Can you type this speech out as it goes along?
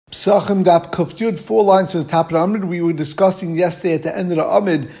Psachim Daf Kufyud, 4 lines to the top of the Amid. We were discussing yesterday at the end of the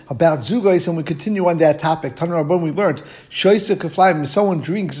Amid about Zugais, and we continue on that topic. Tanur Rabban, we learned Shoisa Keflaim. If someone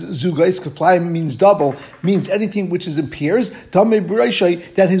drinks Zugais, Keflaim means double, means anything which is in pairs. Tamei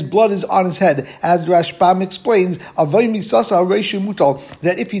B'Reishai, that his blood is on his head, as Rashbam explains. Avay Misasa Reishi Mutal,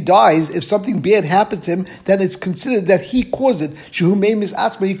 that if he dies, if something bad happens to him, then it's considered that he caused it. Shehu Meimis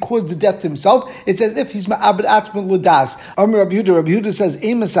Atzma, he caused the death to himself. It's as if he's Ma'abed Atzma L'das. Amr Rabbi Yehuda says,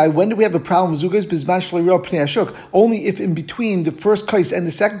 Amos. When do we have a problem with Zugais? Only if in between the first kais and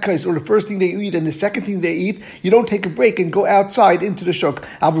the second kais, or the first thing they eat and the second thing they eat, you don't take a break and go outside into the shuk.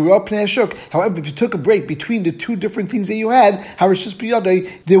 However, if you took a break between the two different things that you had,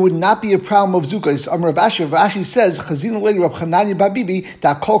 there would not be a problem of Zugais. Rav Ashi says,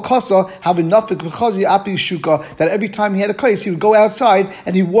 that every time he had a kais, he would go outside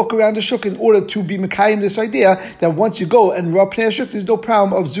and he'd walk around the shuk in order to be mekayim this idea that once you go and rub pnei shuk, there's no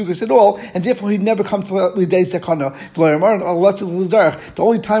problem of Zugas at all, and therefore he'd never come to Lidei Sekana. The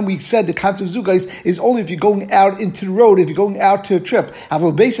only time we said the concept of Zugais is only if you're going out into the road, if you're going out to a trip.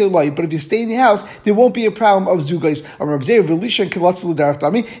 But if you stay in your house, there won't be a problem of Zugais.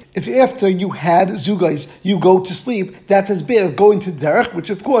 If after you had Zugais, you go to sleep, that's as bad as going to Derech, which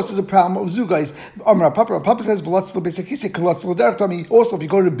of course is a problem of Zugais. Papa says, also if you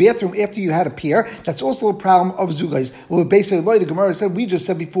go to the bathroom after you had a pair, that's also a problem of Zugais. Well, basically, the Gemara said, we just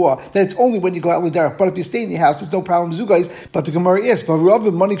said before that it's only when you go out l'derech. But if you stay in your house, there's no problem with Zugais. But the Gemara is,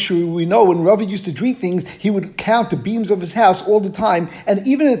 we know when Rava used to drink things, he would count the beams of his house all the time. And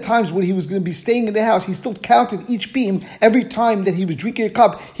even at times when he was going to be staying in the house, he still counted each beam. Every time that he was drinking a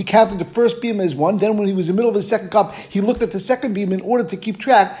cup, he counted the first beam as one. Then when he was in the middle of the second cup, he looked at the second beam in order to keep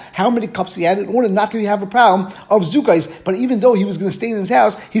track how many cups he had in order not to have a problem of Zugais. But even though he was going to stay in his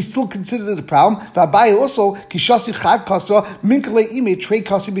house, he still considered it a problem. Abaye also,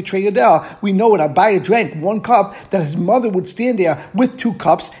 we know when Abaye drank one cup that his mother would stand there with two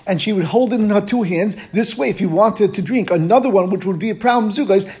cups and she would hold it in her two hands. This way, if he wanted to drink another one, which would be a problem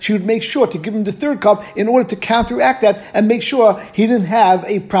Zugais, she would make sure to give him the third cup in order to counteract that and make sure he didn't have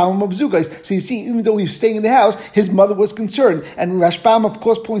a problem of Zugais. So you see, even though he was staying in the house, his mother was concerned. And Rashbam, of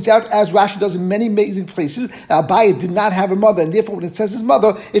course, points out, as Rashi does in many places, Abaye did not have a mother, and therefore when it says his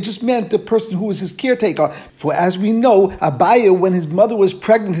mother, it just meant the person who was his caretaker. For as we know, Abaye, when his mother was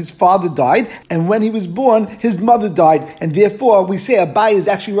pregnant, his father died, and when he was born, his mother died, and therefore we say Abaye is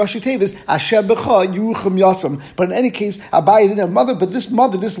actually Rashi Tevis, Asher Becha Yerucham Yasam. But in any case, Abaye didn't have a mother, but this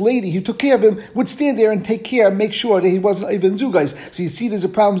mother, this lady who took care of him, would stand there and take care and make sure that he wasn't even Zugais. So you see there's a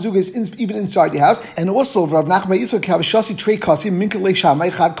problem Zugais even inside the house. And also, Rav Nachman Yitzchak Kavashasi Trey Kasi Minkale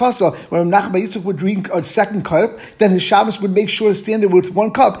Shamay Chad Kasa, when Rav Nachman Yitzchak would drink a second cup, then his Shabbos would make sure to stand there with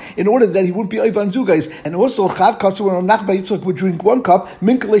one cup in order that he wouldn't be over on Zugais. And also, Chad Kasa, when Rav Nachman Yitzchak would drink one cup,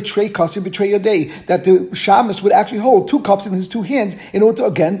 Minkale Trey Kasi betray a day, that the Shabbos would actually hold two cups in his two hands in order to,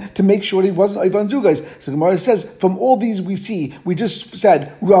 again, to make sure that he wasn't over on Zugais. So Gemara says, from all these we see, we just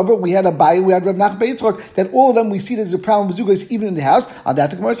said, Rava, we had Abaye, we had Rav Nachman Yitzchak, that all of them we see there's a problem with Zugais even in the house. On that,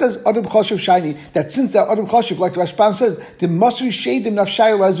 the Gemara says, Adam Choshev Shiny, that since that Adam Choshev, like Rashbam says, the Masri Shadim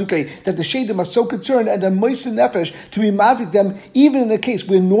Nafshayel Azukei, that the Shadim are so concerned and the Moisen Nefesh to be mazik them, even in a case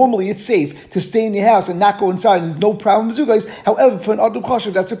where normally it's safe to stay in the house and not go inside, and there's no problem with Zugais. However, for an Adam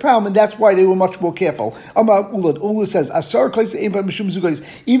Choshev, that's a problem, and that's why they were much more careful. Amar Ulad says, Asar Kais Ein Mishum Zugais,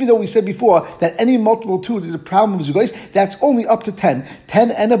 even though we said before that any multiple two is a problem of Zugais, that's only up to 10.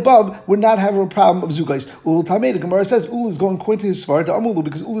 10 and above would not have a problem of Zugais. Ulad Tamei, the Gemara says, Ulad is going according to his Svar to Amulu,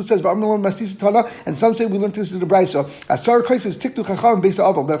 because Ulad says, and some say we learned this in the Brayso. Asar Kais is Tiktu Chacham Beis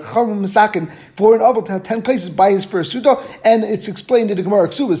Aval, that Chacham Masakin for an Aval to have 10 places by his first Suda, and it's explained in the Gemara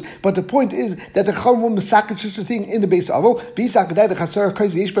Ksubas. But the point is that the Chacham Masakin such a thing in the Beis Aval.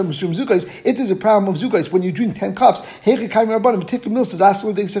 It is a problem of Zugais when you drink 10 cups. How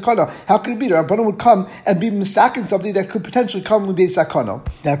could it be that Rabbanan would come and be misakin something that could potentially come with sakana?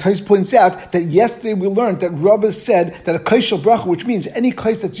 Now Tais points out that yesterday we learned that Rava said that a kaishal bracha, which means any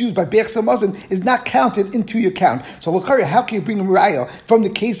kais that's used by Be'ech Samazin, is not counted into your count. So how can you bring a raya from the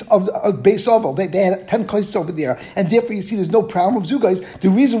case of Beis Aval? They had 10 kais over there, and therefore you see there's no problem of Zugais. The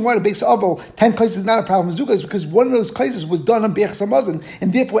reason why the Beis Aval 10 kais is not a problem of Zugais is because one of those kaises was done on Be'ech Samazin,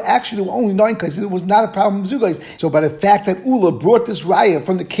 and therefore actually there were only 9 kaises. It was not a problem of Zugais. So by the fact that Ula brought this raya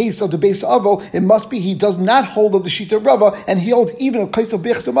from the case of the Beis Aval, it must be he does not hold of the Shita Rava, and he holds even a case of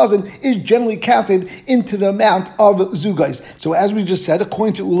Be'ech Samazin is generally counted into the amount of Zugais. So as we just said,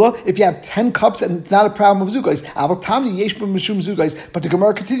 according to Ula, if you have 10 cups and it's not a problem of Zugais, but the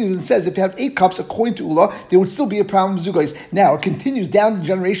Gemara continues and says if you have 8 cups, according to Ula, there would still be a problem of Zugais. Now it continues down the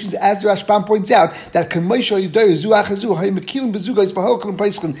generations, as the Rashbam points out, that Zugais for Halkan and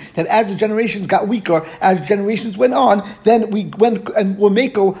Paiskin, that as the generations got weaker, as generations went on, then we went and were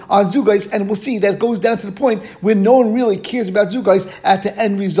makel on Zugais, and we'll see that it goes down to the point where no one really cares about Zugais at the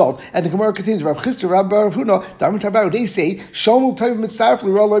end result. And the Gemara continues, Rav Chisda, Rav Bar Huna, Darmin Tabar, they say, Shomul Tayv Mitzaref,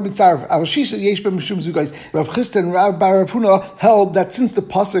 L'Ra Loi Mitzaref, Al Shisha Yesh Ben Mishum Zugais. Rav Chisda and Rav Bar Huna held that since the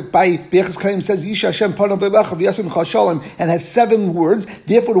pasuk by Be'echas Kayim says, Yisha Hashem Panav Le'lecha V'Yasem Chal Shalom, and has 7 words,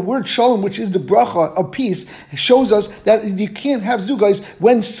 therefore the word Shalom, which is the bracha of peace, shows us that you can't have Zugais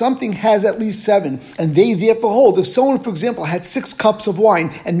when something has at least 7. And they therefore hold, if someone, for example, had 6 cups of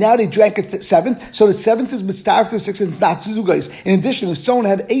wine, and now they drank it 7th, so the 7th is mitzvah to 6, and it's not Zugais. In addition, if someone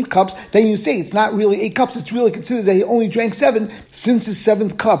had 8 cups, then you say it's not really 8 cups, it's really considered that he only drank 7, since his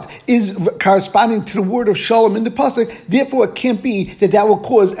 7th cup is corresponding to the word of Shalom in the pasuk, therefore it can't be that will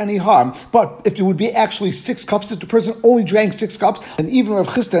cause any harm. But if there would be actually 6 cups, if the person only drank 6 cups, and even Rav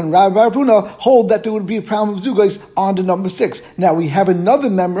Chisda and Rav Bar Huna hold that there would be a problem of Zugais on the number 6. Now we have another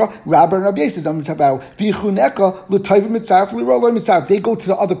memra, Rabbi and Rabbi Yosef, they go to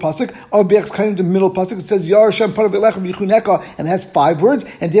the other pasuk, or kind of the middle pasuk, it says Yar Hashem Parav Elechem Yichuneka, and has 5 words,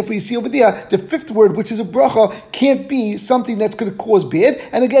 and therefore you see over there, the 5th word, which is a bracha, can't be something that's going to cause bad.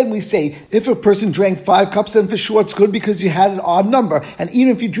 And again, we say, if a person drank 5 cups, then for sure it's good because you had an odd number. And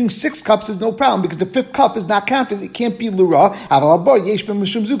even if you drink 6 cups, there's no problem because the 5th cup is not counted. It can't be lura.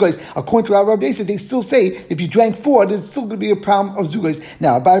 According to Rabbi Yosef, they still say if you drank 4, there's still going to be a problem of zugais.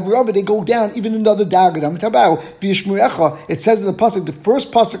 Now, by Rava, they go down even another dagadam. It says in the pasuk, the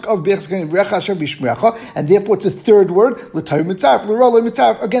first pasuk of and therefore it's a 3rd word.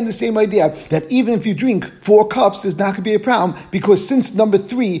 Again, the same idea that even if you drink 4 cups, there's not going to be a problem because since number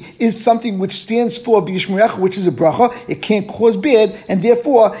 3 is something which stands for b'yishmerecha, which is a bracha, it can't cause bad, and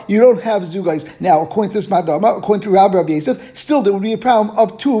therefore you don't have zugais. Now, according to this madama, according to Rabbi Yosef, still there would be a problem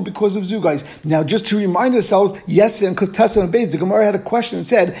of 2 because of zugais. Now, just to remind ourselves, yes, in Kutesa and Beis, the Gemara had a question and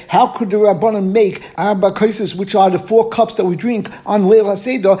said, how could the Rabbanan make Arba Kaisis, which are the 4 cups that we drink on Leil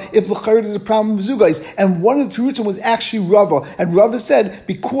HaSeder, if l'chayr is a problem of zugais? And one of the Terutzim was actually Rava, and Rava said,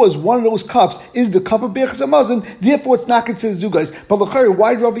 because one of those cups is the cup of Bechas Hamazon, therefore it's not considered zugais. But l'chayr,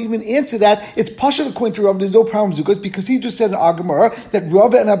 why did Rava even answer that? It's Pasha according to Rava, there's no problem of zugais, because he just said in our Gemara that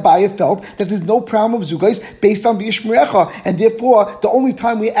Rava and Abaya felt that there's no problem of zugais based on b'yishmerecha, and therefore the only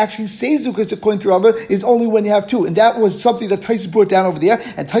time we actually say zugais according to Rava is only when you have 2, and that was something that Taisa brought down over there,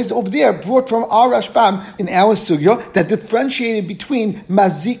 and Taisa over there brought from our Rashbam in our sugya that differentiated between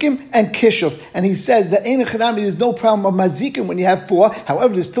mazikim and kishuf, and he says that ein echanami, there's no problem of mazikim when you have 4,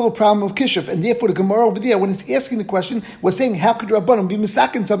 however there's still a problem of kishuf, and therefore the Gemara over there, when it's asking the question, was saying how could Rabbanim be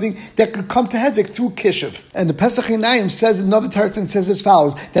misakin something that could come to hezek through kishuf? And the Pesach Einayim says another teretz and says as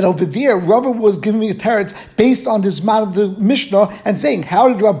follows, that over there Rava was giving me a teretz based on this man of the Mishnah and saying how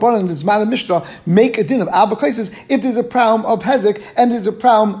did Rabbanim, this man of Mishnah, make a din of Abba Kaisis if there's a problem of hezek and there's a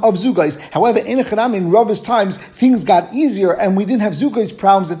problem of zugais. However, in Rava's times things got easier and we didn't have zugais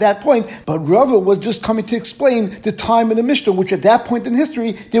problems at that point, but Rava was just coming to explain the time in the Mishnah, which at that point in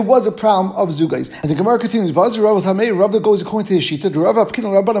history there was a problem of zugais. And the Gemara continues, Rava goes according to his shita, the Rava of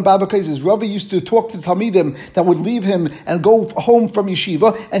Kinan Rabbanan Baba Kaisis. Rava used to talk to the Talmidim that would leave him and go home from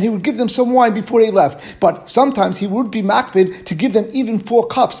yeshiva, and he would give them some wine before they left. But sometimes he would be makbid to give them even 4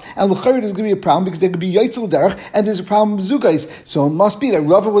 cups, and l'chayr there's going to be a problem because there could be yaitzel derech, and there's a problem of zugais. So it must be that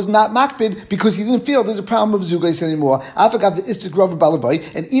Rava was not makbid because he didn't feel there's a problem of zugais anymore. I forgot the istik Rava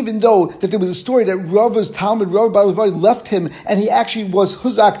Balavai, and even though that there was a story that Rava's Talmud Rava Balavai left him, and he actually was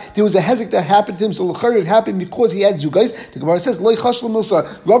huzak, there was a hezek that happened to him, so l'chayr it happened because he had zugais. The Gemara says loy chash l'milsa.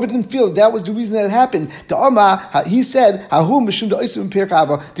 Rava didn't feel that was the reason that it happened. The Amma, he said,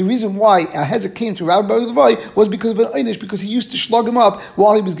 the reason why a hezek came to Rabbi Balavai was because of an einish, because he used to slug him up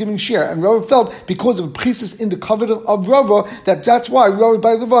while he was giving share, and Rava felt because of a priestess in the covenant of Rava that's why Rabbi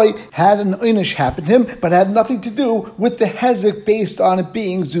Balavai had an einish happen to him, but it had nothing to do with the hezek based on it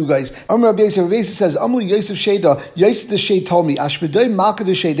being zugais. Rabbi Yosef says, Amli Yosef Sheda, Yosef the Shed told me, Ashbedai Malka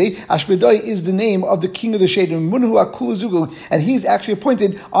the Shede, Ashbedai is the name of the king of the Shede, and he's actually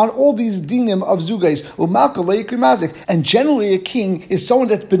appointed on all these dinim of zugais. And generally a king is someone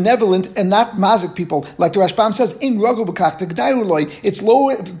that's benevolent and not mazik people, like the Rashbam says in Ragul B'kach, the G'dayruloi, it's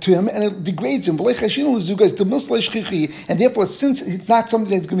lower to him and it degrades him. And therefore, since it's not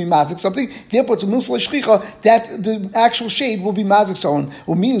something that's going to be mazik something, therefore it's a milsla shchicha that the actual shade will be mazik someone.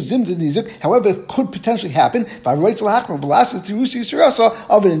 However, it could potentially happen. And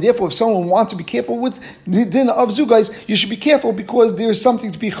therefore, if someone wants to be careful with the din of zugais, you should be careful because there is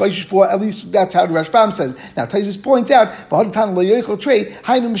something to be chayshish for. At least that's how the Rashbam says. Now, Taisus points out,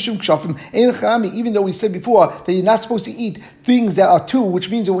 even though we said before that you're not supposed to eat things that are two, which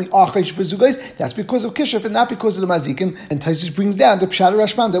means that we are chaysh for zugais, that's because of kishuf and not because of the mazikin. And Taisus brings down the pshat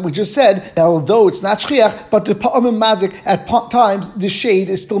Rashbam that we just said, that although it's not shchiach, but the pa'amim mazik, at times the shade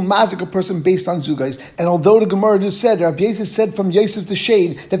is still mazik a person based on zugais. And although the Gemara just said, Rabbi Yosef said from Yosef the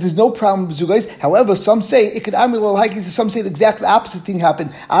shade that there's no problem with zugais, however, some say it could some say the exact opposite thing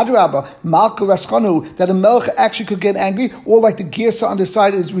happened. Adrabah, Malka Raskanu, that a melech actually could get angry, or like the Girsa on the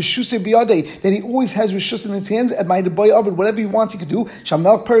side is Rishuse Biyade, that he always has Rishus in his hands, and by the boy of it, whatever he wants he could do.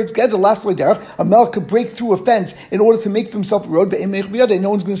 Shamel Peretz Ged, the last way there, a melech could break through a fence in order to make for himself a road, but no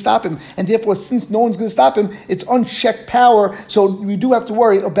one's going to stop him. And therefore, since no one's going to stop him, it's unchecked power, so we do have to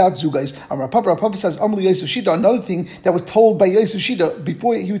worry about zugais. Rav Papa says, Yosef Shita, another thing that was told by Yosef Shita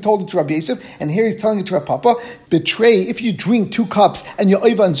before he told it to Rabbi Yosef, and here he's telling it to Rav Papa, betray, if you drink 2 cups and you're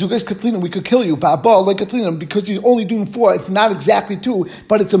over on zugais katlina, we could kill you, Baba, like katlina, because you're only doing 4, it's not exactly 2,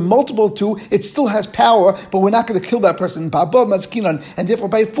 but it's a multiple of 2, it still has power, but we're not going to kill that person, Baba Mazkinan, and therefore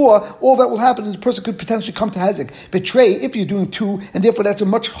by 4, all that will happen is the person could potentially come to Hezek. Betray, if you're doing 2, and therefore that's a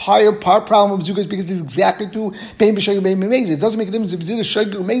much higher problem of zugais because it's exactly 2, Bein b'shagig, bein b'mezid. It doesn't make a difference if you did a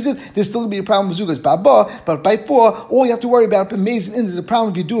shagig or mezid, there's still going to be a problem with zugais, Baba, but by 4, all you have to worry about b'mezid, and there's a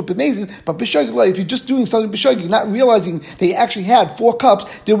problem if you do it b'mezid, but b'shagig, if you're just doing something b'shagig, not realizing that you actually had 4 cups,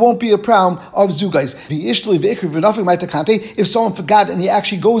 there won't be a problem of zugais. If someone forgot and he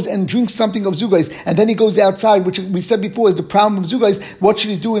actually goes and drinks something of zugais, and then he goes outside, which we said before is the problem of zugais, what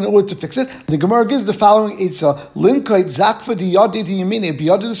should he do in order to fix it? The Gemara gives the following Eitzah: Linkait zakva diyadi diyamine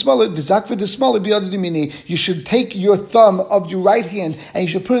biyadi d'smale v'zakva d'smale biyadi diyamine. You should take your thumb of your right hand and you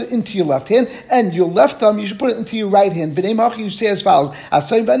should put it into your left hand, and your left thumb you should put it into your right hand. V'nei machi, you say as follows: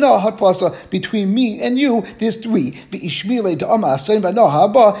 Asayim b'no hatplasa, between me and you there's 3. V'ishmile da'ama asayim b'no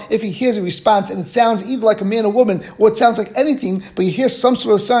haba. If he hears a response and it sounds either like a man or woman, or it sounds like anything, but you hear some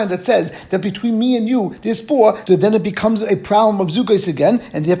sort of sign that says that between me and you there's 4, so then it becomes a problem of zugais again,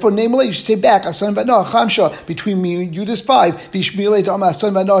 and therefore namely you should say back asayim b'no chamsha, between me and you there's 5. V'ishmile da'ama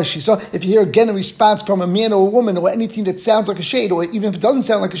asayim b'no shisa. If you hear again a response from a man or a woman or anything that sounds like a shade, or even if it doesn't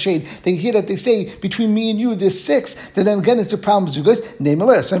sound like a shade, they hear that they say between me and you there's 6, then again it's a problem of zugais.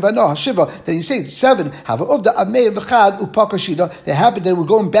 Namely asayim b'no hashiva, then you say 7. Have of the amei v'chad upakashida. They happened that we're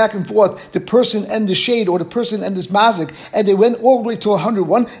going back and forth, the person and the shade, or the person and this mazik, and they went all the way to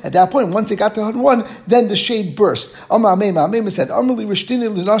 101. At that point, once they got to 101, then the shade burst. Amema said,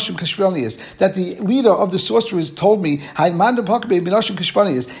 that the leader of the sorcerers told me,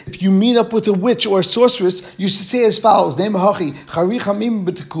 if you meet up with a witch or a sorceress, you should say as follows: you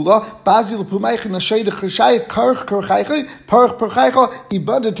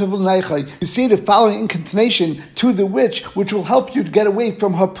say the following incantation to the witch, which will help you to get away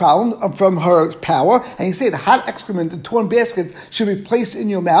from her problem, from her power. And you say the hot excrement and torn baskets should be placed in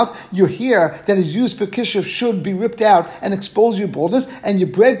your mouth. Your hair that is used for kishuf should be ripped out and expose your baldness, and your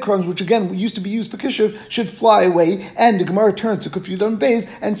breadcrumbs, which again used to be used for kishuf, should fly away. And the Gemara turns to Kufyudon Beis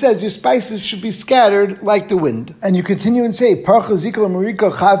and says your spices should be scattered like the wind. And you continue and say, the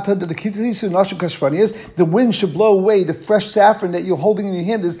wind should blow away the fresh saffron that you're holding in your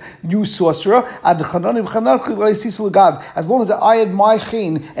hand, as you sorcerer. As long as I had my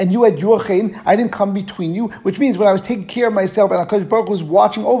chen and you had your chen, I didn't come between you, which means when I was taking care of myself and HaKadosh Baruch Hu was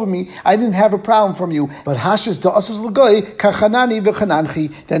watching over me, I didn't have a problem from you. But hashas da'asas l'goy kachanani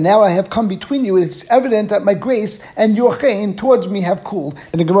v'chananchi, that now I have come between you, it's evident that my grace and your chen towards me have cooled.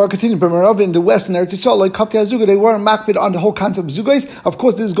 And the Gemara continued, in the West and Eretz Yisrael, like Kaptei HaZuga, they weren't makbid on the whole concept of zugais. Of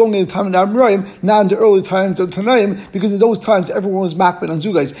course, this is going in the time of the Amoraim, not in the early times of Tanaim, because in those times everyone was makbid on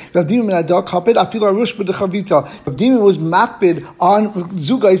zugais. Rav Dimon was makbid on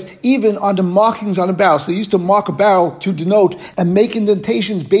zugais, even on the markings on the barrel. So they used to mark a barrel to denote and make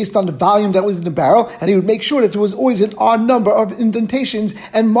indentations based on the volume that was in the barrel, and he would make sure that there was always an odd number of indentations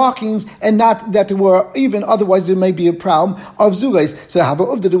and markings, and not that there were even, otherwise there may be a problem of zugais. So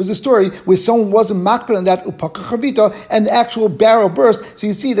there was a story where someone wasn't makbid on that upaka chavita, and the actual barrel burst. So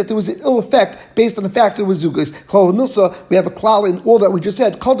you see that there was an ill effect based on the fact that it was zugais. Klal milsa, we have a klal in all that we just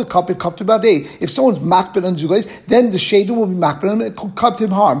said, called the kapit badei. If someone's makbid on zugais, then the shadim will be makbid on him, it could come to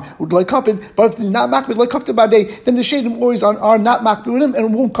him harm. Would like kapit, but if he's not makbid like kapit badei, then the shadim always are not makbid with him and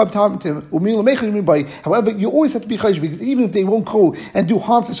it won't come to harm to him. However, you always have to be chayish, because even if they won't go and do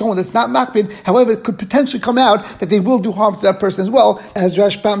harm to someone that's not makbid, however, it could potentially come out that they will do harm to that person as well, as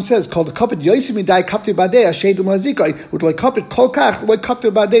Rashbam says, called the kapit yosim dai kapit badei shadim lazikai. Would like kapit kolkach like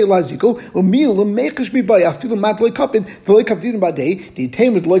kapit badei laziko umil mechish bibai afilu mat like kapit the like kapit badei the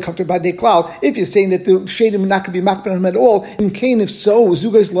tamed like kapit badei klal. If you're saying that the shadim not going to be makbid on him at all, in Cain, if so,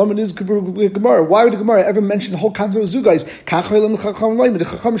 zugais laman is Gemara. Why would the Gemara ever mention the whole concept of zugais? The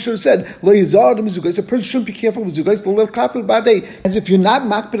Chacham should have said, a person shouldn't be careful with zugais, the kapil bade. As if you're not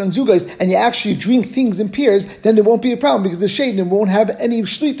makbid on zugais and you actually drink things in pairs, then there won't be a problem because the shadim won't have any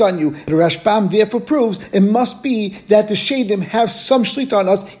shlit on you. The Rashbam therefore proves it must be that the shadim have some shlit on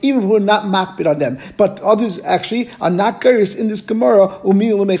us, even if we're not makbid on them. But others actually are not geiris in this Gemara.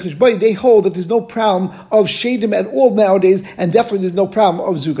 They hold that there's no problem of shadim at all nowadays, and definitely there's no problem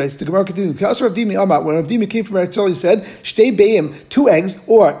of zugais. The Gemara continues. When Rav Dimi came from Eretz, he said, "Shtei beim, 2 eggs,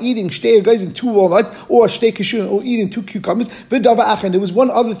 or eating shtei geizim, 2 walnuts, or shtei kishun, or eating 2 cucumbers." V'dava achan. There was one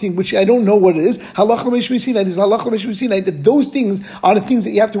other thing which I don't know what it is. Halach l'meishmi sinai. There's halach l'meishmi sinai that those things are the things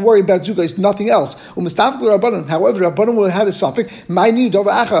that you have to worry about zugais, nothing else. However, Rabbanan will have a suffix.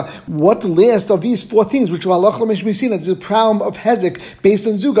 What the last of these 4 things, which were halach l'meishmi sinai, there's a problem of hezek based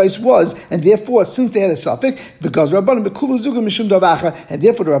on zugais was, and therefore, since they had a suffix, because Rabbanan bekulu zugim mishum davacha, and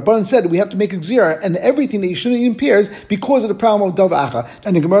therefore the Rabbanan said we have to make a gzira and everything that you shouldn't eat in pairs because of the problem of davacha.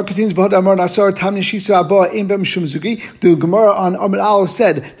 And the Gemara continues, the Gemara on Amud Aleph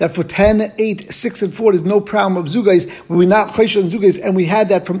said that for 10, 8, 6, and 4 there's no problem of zugais. We're not chosh on zugais, and we had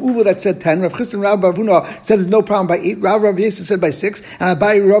that from Ula that said 10. Rav Chisda and Rav Bavuna said there's no problem by 8. Rav Yesa said by 6, and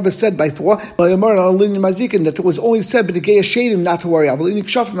Abai Rava said by 4. But the Gemara on Linin Mazikin that it was only said by the gay shadim not to worry. But by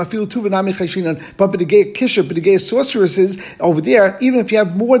the gay kisha, but the gay sorceresses over there, even if you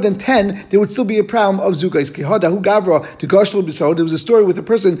have more than 10, there would still be a problem of zugais. There was a story with a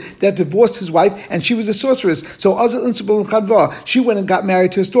person that divorced his wife, and she was a sorceress. So she went and got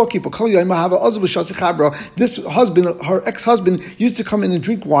married to a storekeeper. This husband, her ex-husband, used to come in and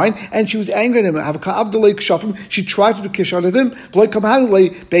drink wine, and she was angry at him. She tried to do kish out of him. It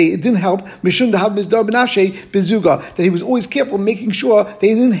didn't help. That he was always careful, making sure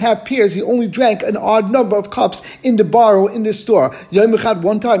they didn't have pairs. He only drank an odd number of cups in the bar or in the store.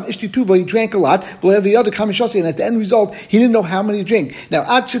 One time, he drank a lot, and at the end result, he didn't know how many he drank. Now,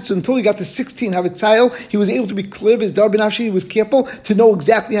 until he got to 16, he was able to be clear of his dar benafshi. He was careful to know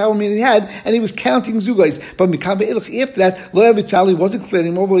exactly how many he had, and he was counting zugais. But after that, he wasn't clear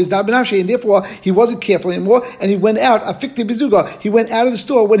anymore, and therefore he wasn't careful anymore, and he went out. He went out of the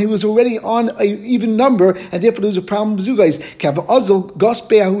store when he was already on an even number, and therefore there was a problem with zugais.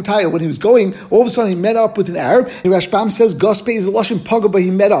 When he was going, all of a sudden he met up with an Arab. And Rashbam says Gospe is a lashon pagaba.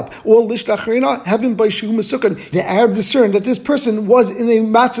 He met up. Or lishtacharina, heaven by shum sukan. The Arab discerned that this person was in a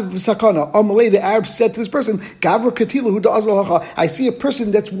massive sakana. Amalei, the Arab said to this person, Gavra katilu hu da'azal. I see a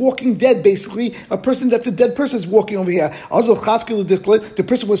person that's walking dead. Basically, a person that's a dead person is walking over here. The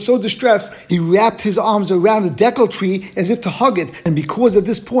person was so distressed, he wrapped his arms around a decal tree as if to hug it. And because at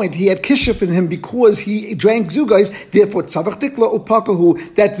this point he had kishuf in him because he drank zugais, therefore tzavach dikla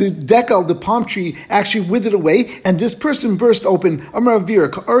upakahu, that the decal, the palm tree, actually withered away, and this person burst open. There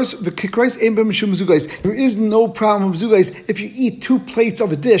is no problem of zugais if you eat 2 plates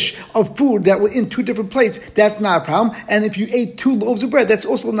of a dish of food that were in 2 different plates. That's not a problem. And if you ate 2 loaves of bread, that's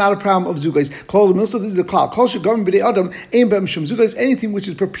also not a problem of zugais. Anything which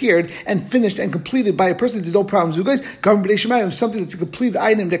is prepared and finished and completed by a person, there's no problem zugais. Something that's a complete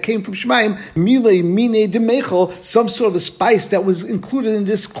item that came from Shemaim, some sort of a spice that was included in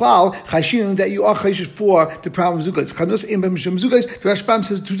this klal, that you are chayshish for the problem of zugais. The Rashbam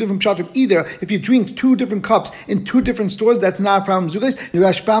says 2 different pshatim. Either if you drink 2 different cups in 2 different stores, that's not a problem of zugais. The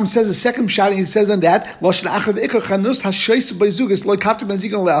Rashbam says a second pshat, he says on that,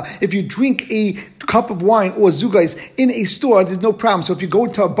 if you drink a cup of wine or zugais in a store, there's no problem. So if you go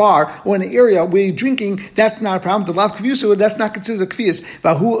to a bar or in an area where you're drinking, that's not a problem. The lav kvius, that's not considered a kvius.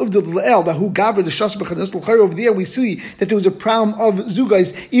 Over there we see that there was a problem of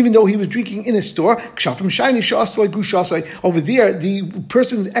zugais, even though he was drinking in a store. Over there, the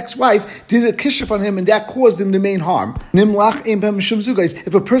person's ex-wife did a kishuf on him, and that caused him the main harm.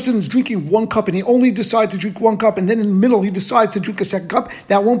 If a person is drinking 1 cup and he only decides to drink 1 cup, and then in the middle he decides to drink a second cup,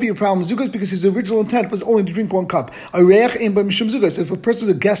 that won't be a problem with zugais because his original intent was only to drink 1 cup. If a person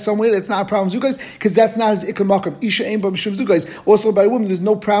is a guest somewhere, that's not a problem with zugais because that's not his ikar makam. Also by a woman, there's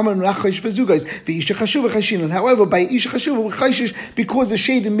no problem in rachash for zugais. However, by isha chashuv because the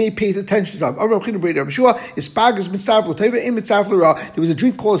shadim may pay attention to him. There was a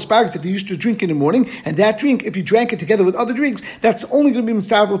drink called asparagus that they used to drink in the morning, and that drink, if you drank it together with other drinks, that's only going to be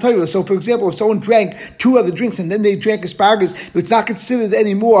mitzvah l'toiva. So, for example, if someone drank 2 other drinks and then they drank asparagus, it's not considered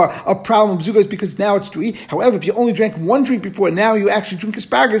anymore a problem of zugais because now it's 3. However, if you only drank 1 drink before, now you actually drink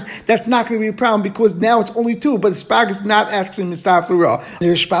asparagus, that's not going to be a problem because now it's only 2, but asparagus is not actually mistaf l'ra. The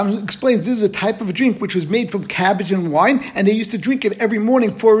Rashbam explains this is a type of a drink which was made from cabbage and wine, and they used to drink it every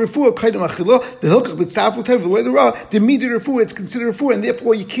morning for refuah, kaidam achila, the hilchah mistaf l'ra, the immediate refuah, it's considered refuah, and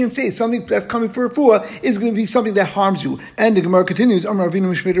therefore you can't say something that's coming for refuah is going to be something that harms you. And the Gemara continues,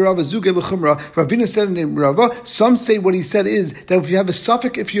 Ravina said in Rava, some say what he said is that if you have a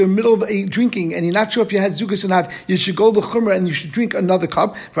suffix, if you're in the middle of a drinking and you're not sure if you had zugas or not, you should go to chumrah and you should drink another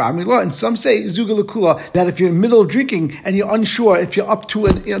cup for Amilah. And some say zuga l'kula, that if you're in the middle of drinking and you're unsure if you're up to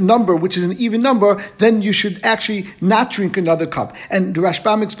a number which is an even number, then you should actually not drink another cup. And the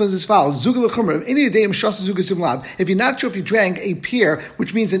Rashbam explains as follows: zuga l'chumrah, any day if you're not sure if you drank a pair,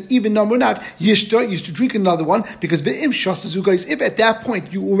 which means an even number or not, you should drink another one, because if at that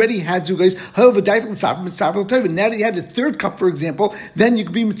point you already had zugais, now that you had the third cup, for example, then you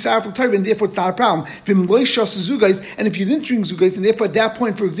could be mitzaref l'tayva, and therefore it's not a problem. And if you didn't drink zugais, and therefore at that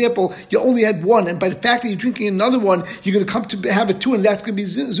point, for example, you only had 1, and by the fact that you're drinking another one, you're going to come to have a 2, and that's going to be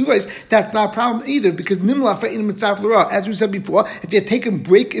zugais, that's not a problem either, because nimla fa'in mitzaref l'ra. As we said before, if you take a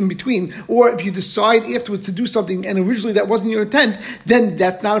break in between, or if you decide afterwards to do something, and originally that wasn't your intent, then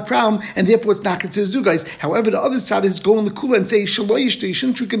that's not a problem, and therefore it's not considered zugais. However, the other side is go in the kula and say, you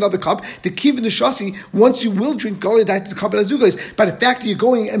shouldn't drink another cup. The kiv and the shasi, once you will drink, go to the cup of zugais. By the fact that you're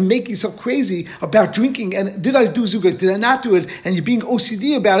going and making yourself crazy about drinking, and did I do zugais, did I not do it, and you're being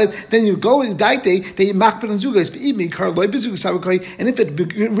OCD about it, then you go in the diet day, that you makbid on zugais. And if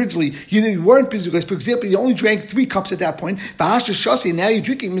originally you weren't bizugais, for example, you only drank 3 cups at that point, now you're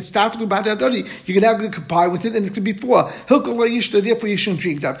drinking, you're now going to combine with it, and it could be 4. Therefore you shouldn't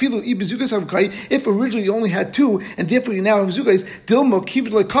drink that. If originally you only had 2, and therefore you now have zugais, dilma keep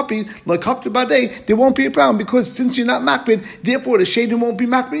it like cup to badei, there won't be a problem, because since you're not makbid, therefore the shadim won't be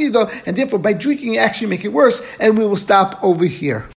makbid either, and therefore by drinking you actually make it worse. And we will stop over here.